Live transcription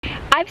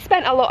I've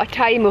spent a lot of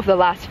time over the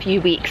last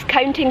few weeks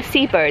counting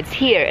seabirds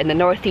here in the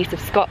northeast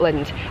of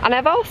Scotland, and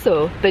I've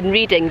also been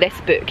reading this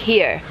book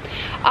here.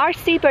 Our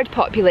seabird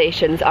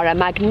populations are a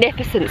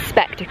magnificent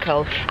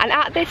spectacle, and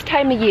at this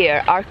time of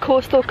year our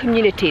coastal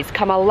communities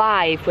come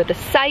alive with the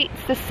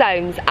sights, the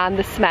sounds and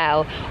the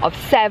smell of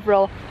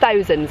several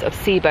thousands of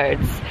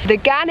seabirds. The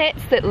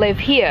gannets that live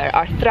here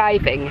are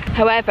thriving,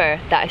 however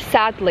that is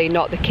sadly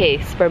not the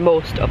case for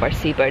most of our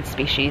seabird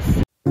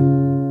species.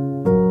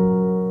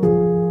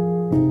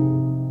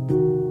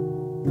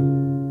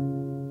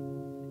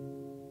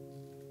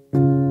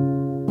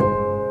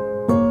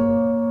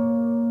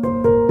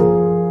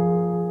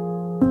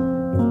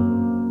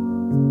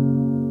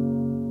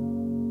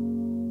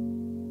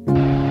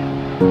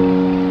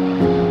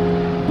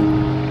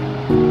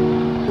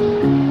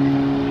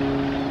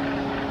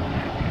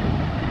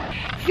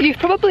 You've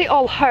probably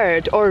all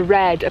heard or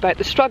read about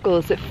the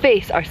struggles that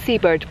face our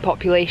seabird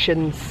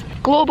populations.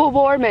 Global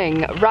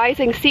warming,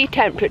 rising sea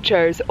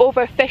temperatures,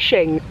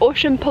 overfishing,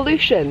 ocean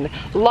pollution,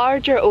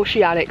 larger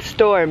oceanic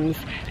storms,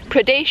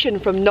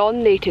 predation from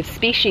non-native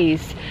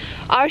species.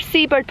 Our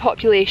seabird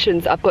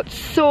populations have got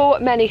so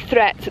many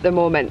threats at the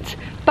moment,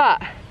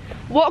 but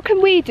what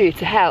can we do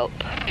to help?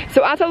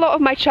 So as a lot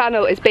of my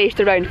channel is based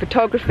around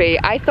photography,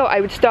 I thought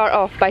I would start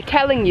off by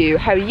telling you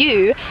how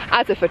you,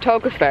 as a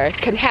photographer,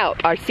 can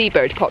help our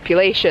seabird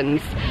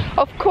populations.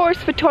 Of course,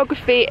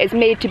 photography is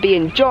made to be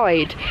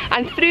enjoyed,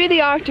 and through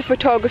the art of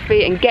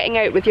photography and getting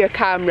out with your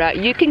camera,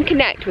 you can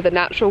connect with the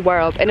natural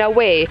world in a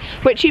way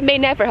which you may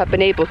never have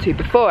been able to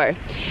before.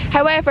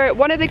 However,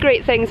 one of the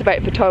great things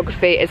about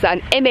photography is that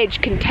an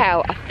image can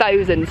tell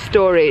 1,000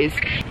 stories.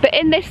 But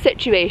in this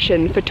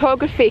situation,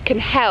 photography can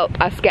help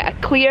us get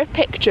a clear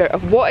picture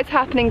of what is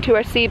happening to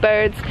our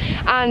seabirds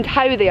and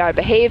how they are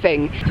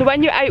behaving. So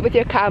when you're out with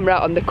your camera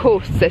on the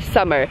coasts this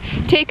summer,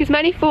 take as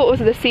many photos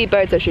of the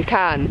seabirds as you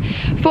can.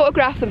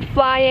 Photograph them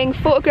flying,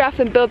 photograph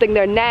them building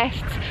their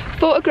nests,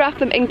 photograph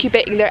them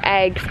incubating their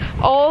eggs,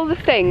 all the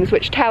things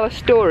which tell a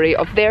story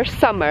of their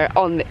summer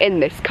in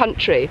this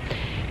country.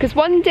 Because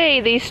one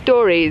day these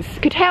stories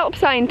could help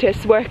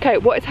scientists work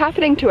out what is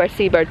happening to our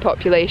seabird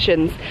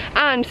populations,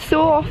 and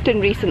so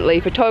often recently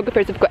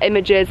photographers have got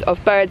images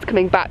of birds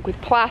coming back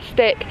with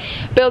plastic,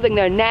 building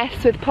their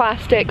nests with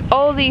plastic,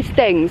 all these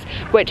things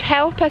which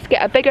help us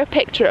get a bigger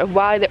picture of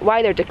why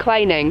they're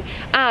declining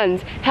and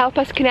help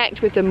us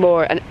connect with them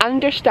more and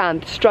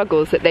understand the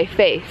struggles that they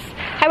face.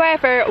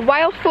 However,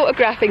 while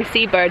photographing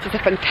seabirds is a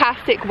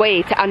fantastic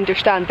way to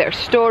understand their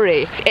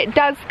story, it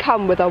does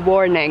come with a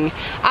warning.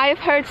 I have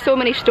heard so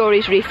many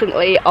stories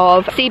recently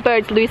of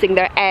seabirds losing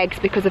their eggs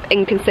because of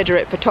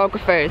inconsiderate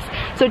photographers.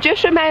 So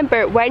just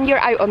remember, when you're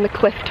out on the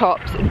cliff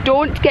tops,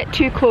 don't get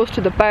too close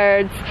to the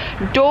birds,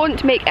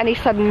 don't make any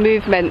sudden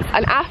movements,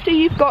 and after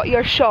you've got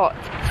your shot,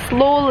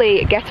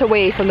 slowly get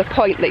away from the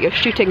point that you're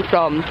shooting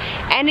from.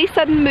 Any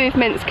sudden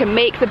movements can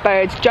make the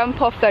birds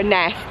jump off their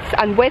nests,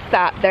 and with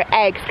that their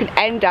eggs can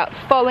end up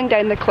falling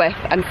down the cliff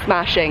and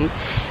smashing.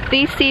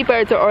 These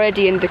seabirds are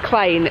already in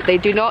decline. They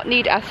do not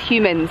need us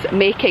humans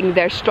making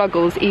their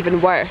struggles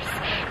even worse.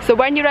 So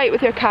when you're out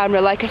with your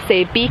camera, like I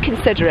say, be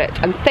considerate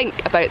and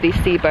think about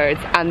these seabirds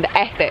and the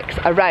ethics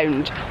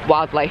around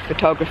wildlife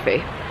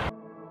photography.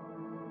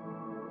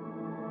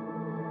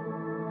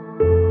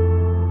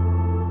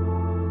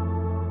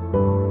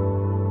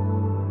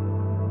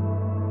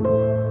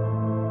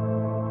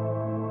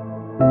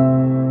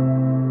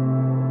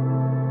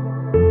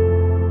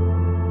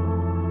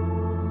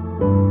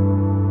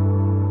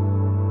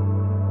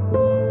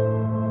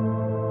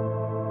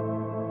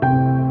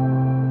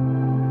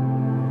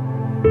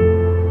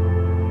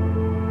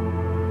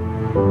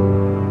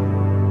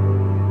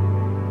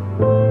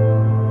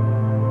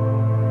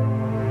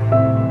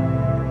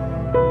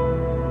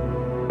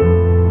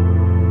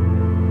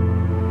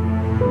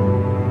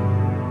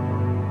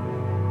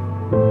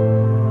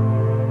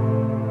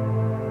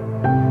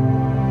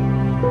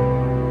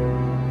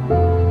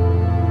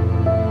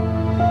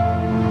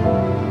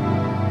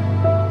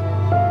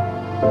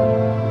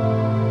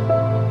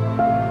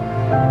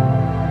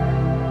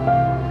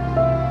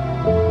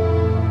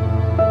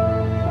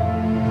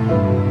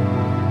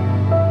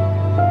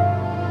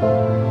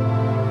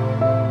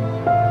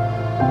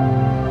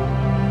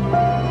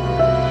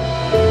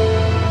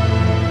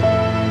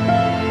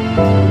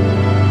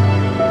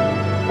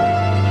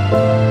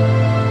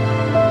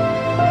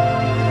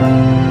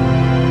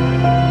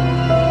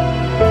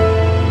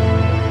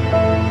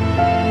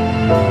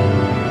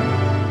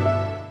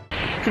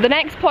 So the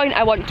next point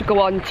I want to go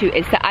on to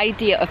is the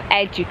idea of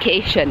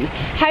education.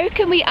 How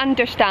can we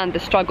understand the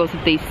struggles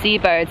of these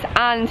seabirds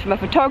and, from a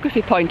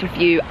photography point of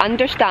view,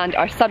 understand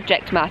our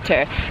subject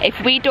matter if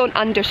we don't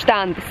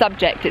understand the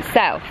subject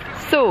itself?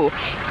 So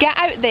get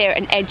out there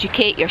and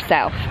educate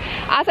yourself.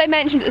 As I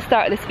mentioned at the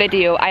start of this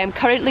video, I am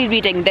currently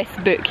reading this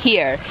book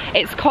here.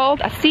 It's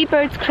called A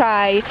Seabird's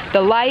Cry: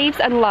 The Lives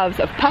and Loves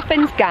of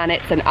Puffins,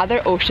 Gannets and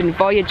Other Ocean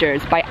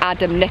Voyagers by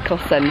Adam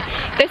Nicholson.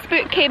 This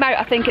book came out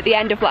I think at the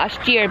end of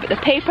last year, but the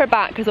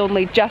paperback has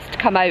only just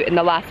come out in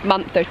the last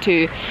month or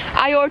two.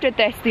 I ordered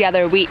this the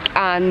other week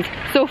and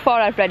so far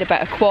I've read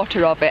about a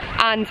quarter of it,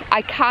 and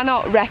I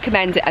cannot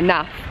recommend it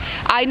enough.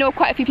 I know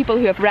quite a few people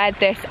who have read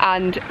this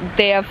and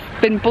they have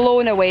been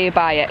blown away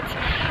by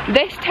it.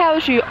 This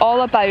tells you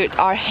all about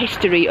our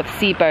history of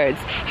seabirds,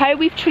 how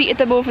we've treated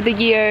them over the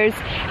years,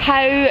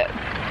 how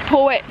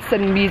poets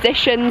and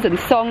musicians and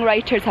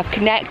songwriters have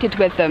connected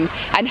with them,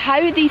 and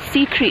how these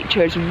sea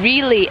creatures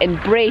really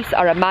embrace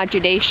our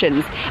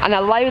imaginations and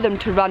allow them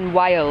to run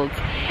wild.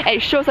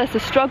 It shows us the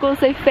struggles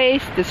they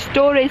face, the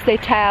stories they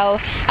tell,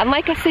 and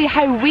like I say,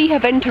 how we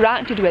have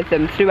interacted with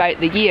them throughout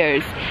the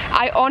years.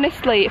 I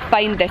honestly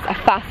find this a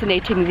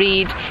fascinating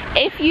read.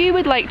 If you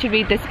would like to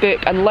read this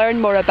book and learn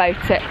more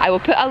about it, I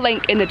will put a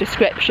link in the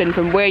description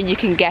from where you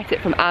can get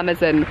it from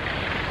Amazon.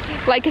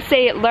 Like I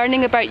say,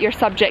 learning about your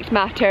subject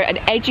matter and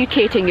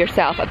educating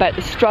yourself about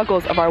the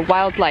struggles of our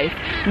wildlife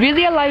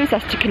really allows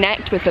us to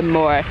connect with them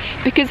more,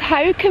 because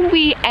how can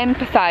we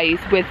empathise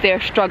with their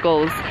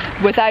struggles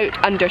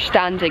without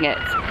understanding it?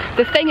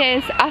 The thing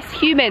is, us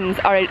humans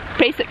are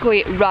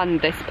basically run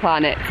this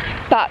planet,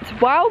 but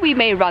while we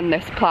may run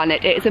this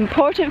planet, it is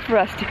important for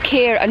us to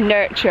care and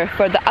nurture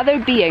for the other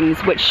beings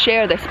which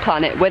share this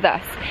planet with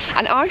us.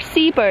 And our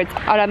seabirds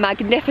are a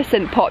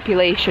magnificent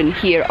population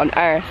here on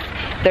Earth.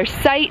 Their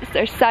sights,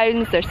 their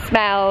sounds, their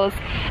smells,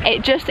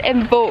 it just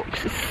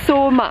invokes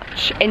so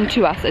much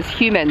into us as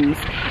humans.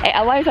 It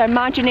allows our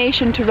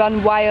imagination to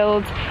run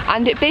wild,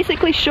 and it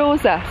basically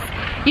shows us,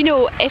 you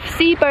know, if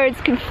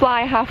seabirds can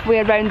fly halfway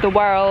around the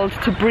world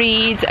to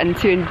breed and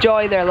to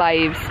enjoy their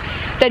lives,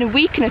 then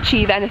we can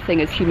achieve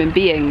anything as human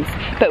beings.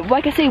 But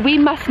like I say, we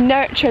must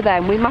nurture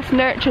them, we must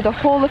nurture the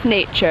whole of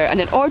nature, and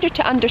in order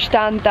to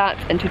understand that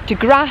and to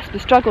grasp the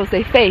struggles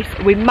they face,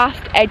 we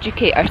must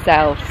educate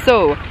ourselves.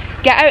 So,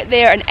 get out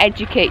there and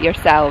educate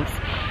yourselves.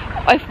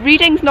 If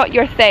reading's not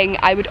your thing,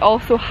 I would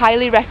also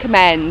highly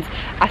recommend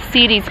a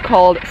series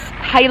called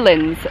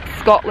Highlands,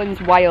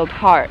 Scotland's Wild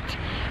Heart.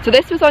 So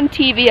this was on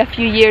TV a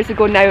few years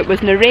ago now. It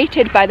was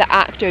narrated by the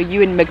actor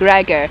Ewan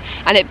McGregor,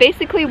 and it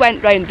basically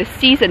went round the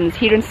seasons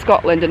here in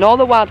Scotland and all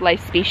the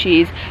wildlife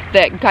species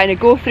that kind of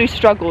go through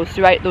struggles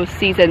throughout those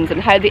seasons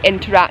and how they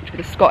interact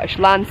with the Scottish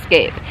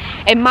landscape.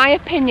 In my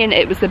opinion,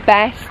 it was the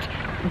best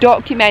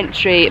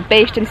documentary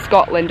based in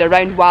Scotland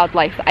around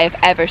wildlife that I have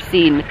ever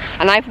seen,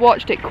 and I've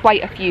watched it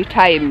quite a few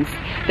times.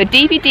 The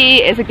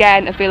DVD is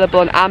again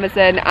available on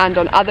Amazon and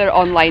on other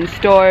online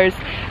stores,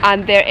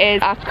 and there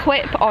is a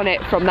clip on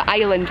it from the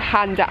island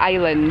Handa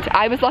Island.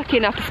 I was lucky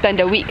enough to spend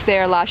a week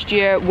there last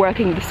year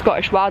working with the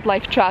Scottish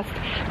Wildlife Trust,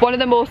 one of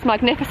the most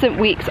magnificent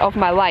weeks of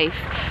my life.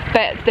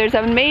 But there's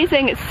an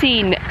amazing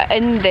scene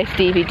in this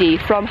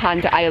DVD from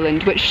Handa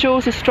Island which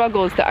shows the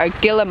struggles that our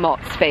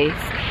guillemots face.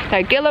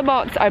 Now,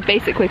 guillemots are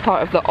basically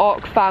part of the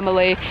auk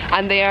family,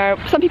 and they are,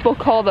 some people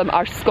call them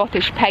our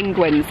Scottish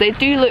penguins. They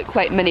do look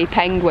like mini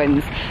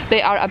penguins.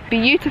 They are a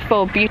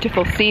beautiful,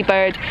 beautiful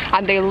seabird,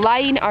 and they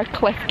line our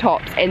cliff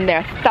tops in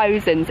their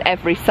thousands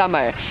every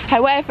summer.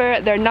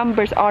 However, their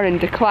numbers are in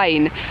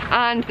decline,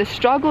 and the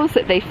struggles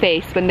that they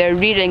face when they're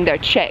rearing their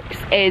chicks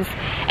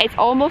it's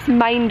almost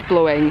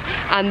mind-blowing.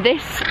 And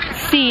this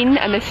scene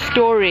and this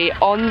story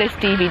on this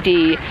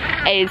DVD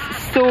is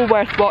so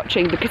worth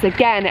watching, because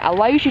again, it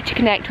allows you to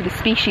connect with the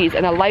species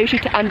and allows you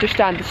to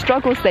understand the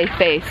struggles they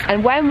face,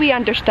 and when we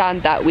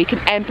understand that, we can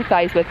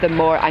empathise with them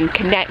more and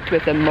connect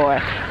with them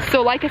more.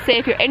 So like I say,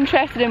 if you're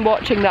interested in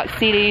watching that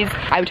series,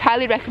 I would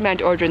highly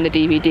recommend ordering the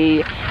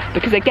DVD,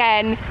 because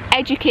again,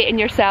 educating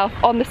yourself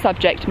on the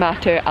subject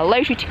matter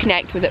allows you to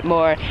connect with it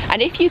more,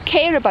 and if you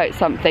care about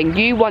something,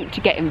 you want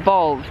to get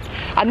involved.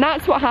 And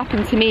that's what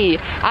happened to me.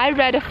 I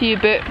read a few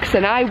books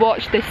and I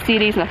watched this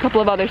series and a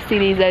couple of other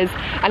series,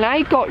 and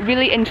I got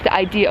really into the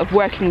idea of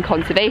working in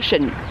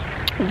conservation.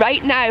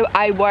 Right now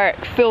I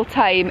work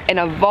full-time in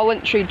a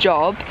voluntary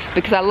job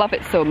because I love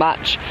it so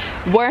much,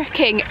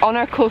 working on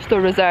our coastal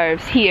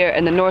reserves here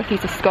in the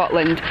northeast of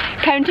Scotland,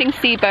 counting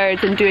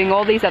seabirds and doing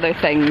all these other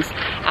things.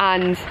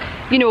 And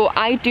you know,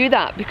 I do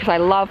that because I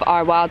love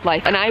our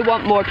wildlife and I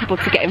want more people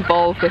to get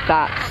involved with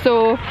that.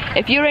 So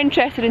if you're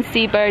interested in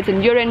seabirds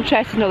and you're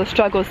interested in all the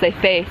struggles they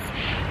face,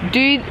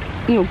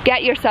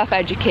 get yourself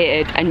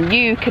educated, and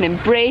you can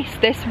embrace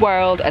this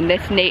world and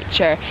this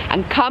nature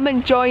and come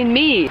and join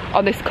me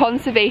on this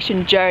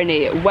conservation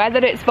journey. Whether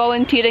it's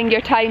volunteering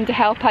your time to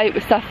help out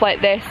with stuff like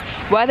this,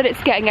 whether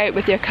it's getting out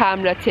with your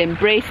camera to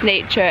embrace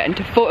nature and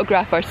to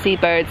photograph our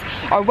seabirds,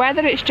 or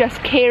whether it's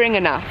just caring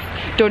enough,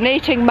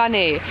 donating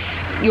money,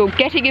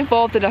 getting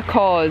involved in a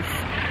cause,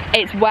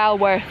 it's well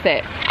worth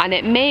it, and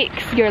it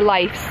makes your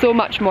life so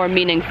much more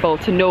meaningful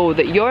to know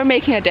that you're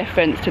making a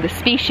difference to the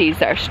species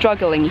that are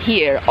struggling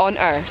here on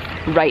Earth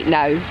right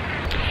now.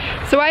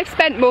 So I've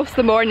spent most of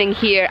the morning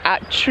here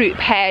at Troup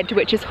Head,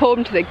 which is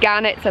home to the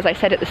gannets, as I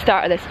said at the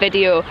start of this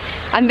video,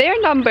 and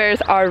their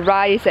numbers are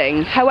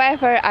rising.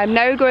 However, I'm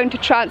now going to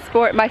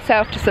transport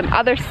myself to some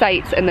other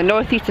sites in the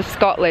northeast of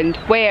Scotland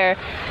where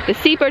the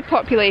seabird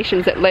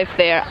populations that live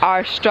there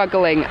are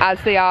struggling,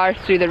 as they are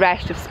through the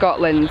rest of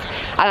Scotland.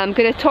 And I'm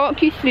going to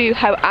talk you through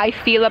how I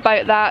feel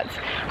about that,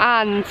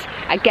 and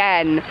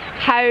again,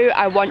 how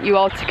I want you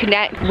all to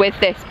connect with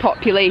this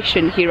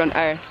population here on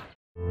Earth.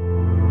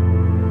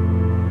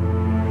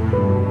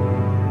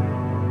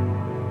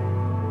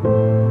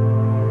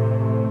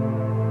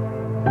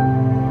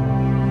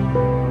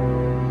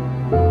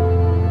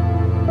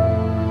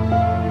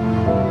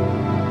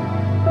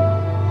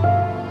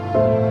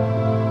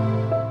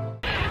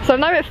 So I'm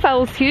now at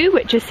Fowlsheugh,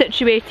 which is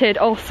situated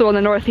also on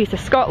the northeast of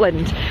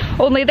Scotland.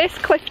 Only this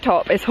cliff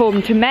top is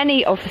home to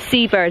many of the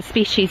seabird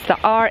species that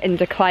are in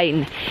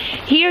decline.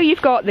 Here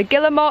you've got the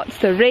guillemots,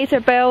 the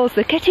razorbills,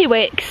 the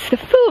kittiwakes, the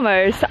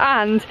fulmars,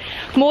 and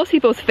most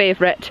people's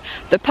favourite,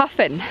 the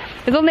puffin.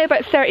 There's only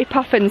about 30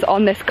 puffins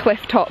on this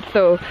cliff top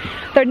though.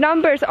 Their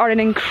numbers are in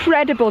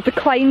incredible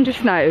decline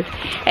just now.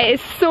 It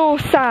is so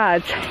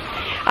sad,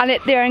 and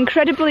they're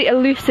incredibly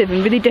elusive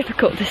and really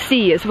difficult to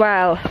see as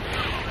well.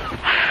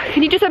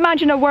 Can you just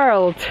imagine a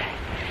world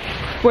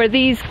where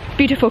these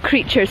beautiful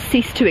creatures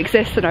cease to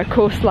exist on our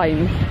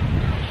coastlines?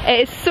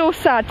 It is so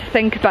sad to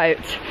think about,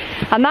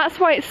 and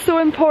that's why it's so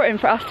important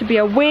for us to be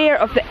aware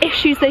of the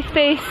issues they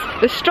face,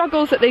 the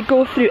struggles that they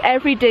go through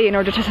every day in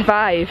order to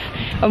survive,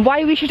 and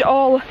why we should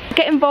all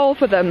get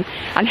involved with them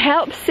and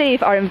help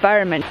save our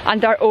environment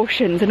and our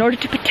oceans in order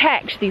to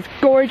protect these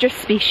gorgeous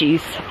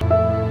species.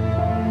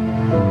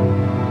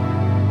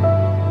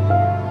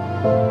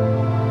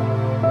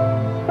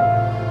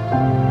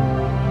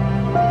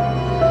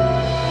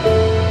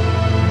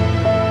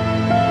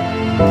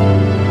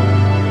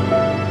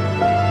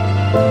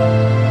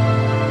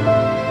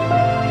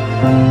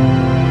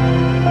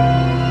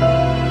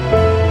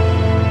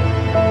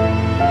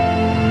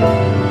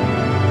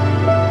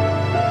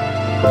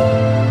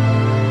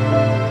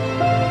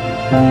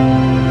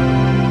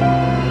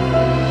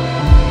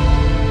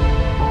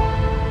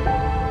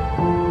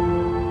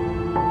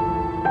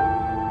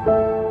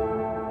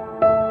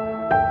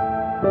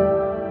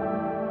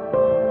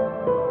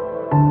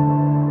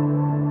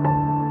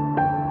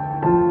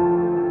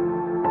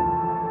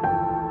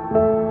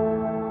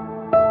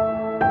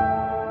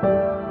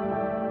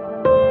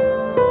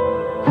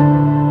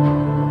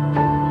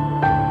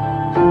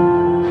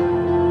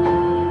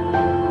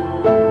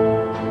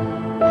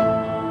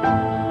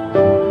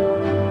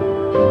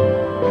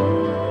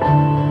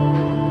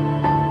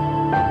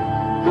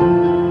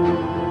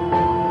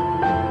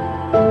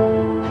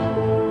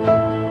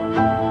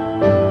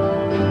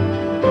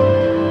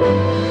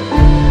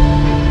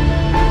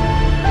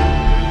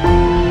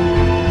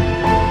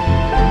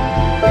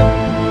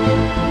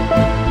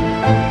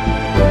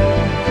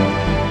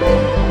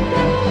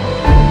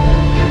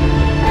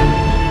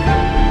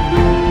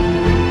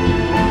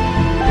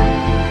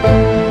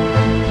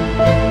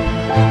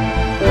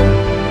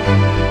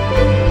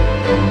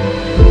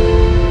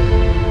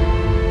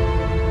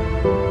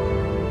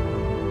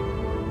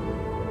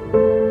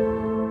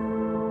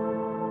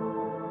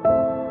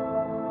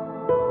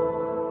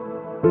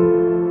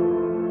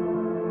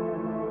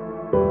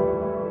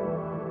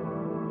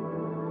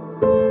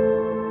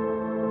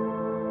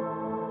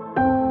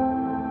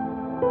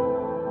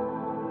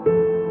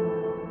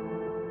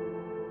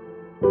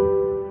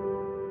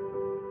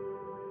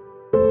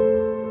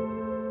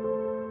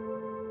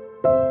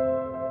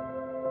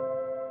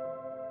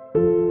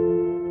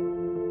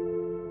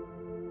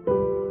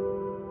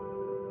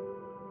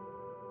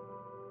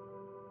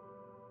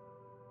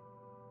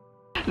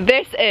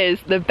 This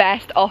is the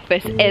best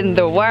office in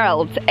the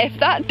world. If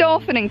that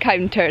dolphin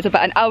encounters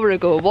about an hour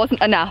ago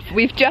wasn't enough,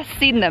 we've just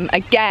seen them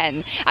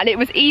again, and it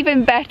was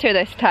even better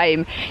this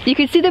time. You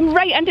could see them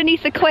right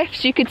underneath the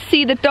cliffs. You could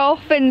see the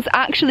dolphins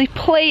actually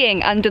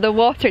playing under the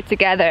water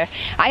together.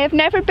 I have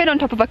never been on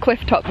top of a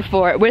cliff top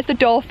before with the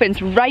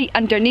dolphins right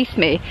underneath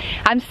me.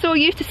 I'm so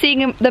used to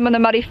seeing them on the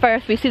Murray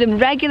Firth. We see them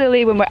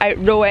regularly when we're out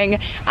rowing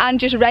and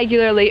just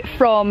regularly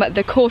from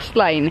the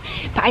coastline.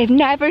 But I've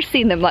never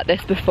seen them like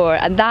this before,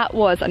 and that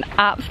was an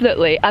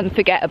absolutely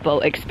unforgettable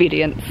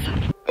experience.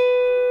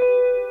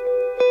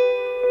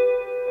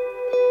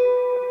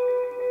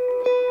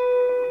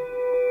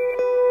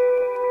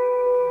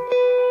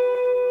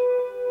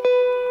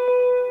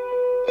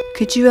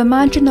 Could you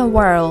imagine a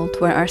world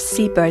where our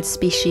seabird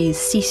species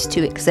cease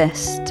to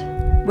exist?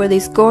 Where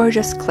these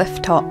gorgeous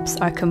cliff tops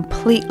are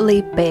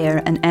completely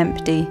bare and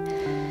empty?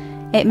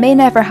 It may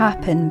never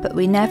happen, but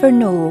we never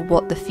know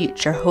what the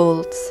future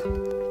holds.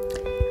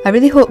 I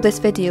really hope this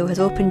video has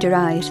opened your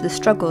eyes to the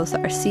struggles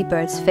that our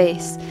seabirds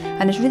face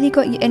and has really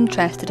got you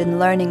interested in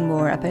learning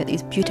more about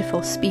these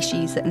beautiful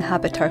species that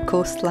inhabit our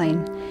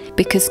coastline.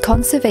 Because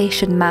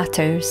conservation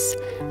matters,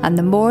 and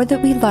the more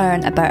that we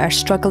learn about our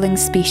struggling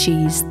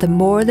species, the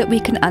more that we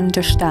can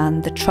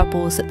understand the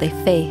troubles that they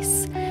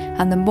face,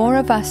 And the more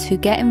of us who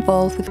get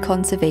involved with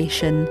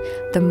conservation,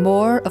 the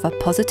more of a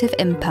positive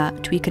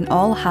impact we can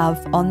all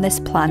have on this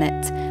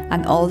planet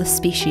and all the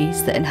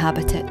species that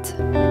inhabit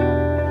it.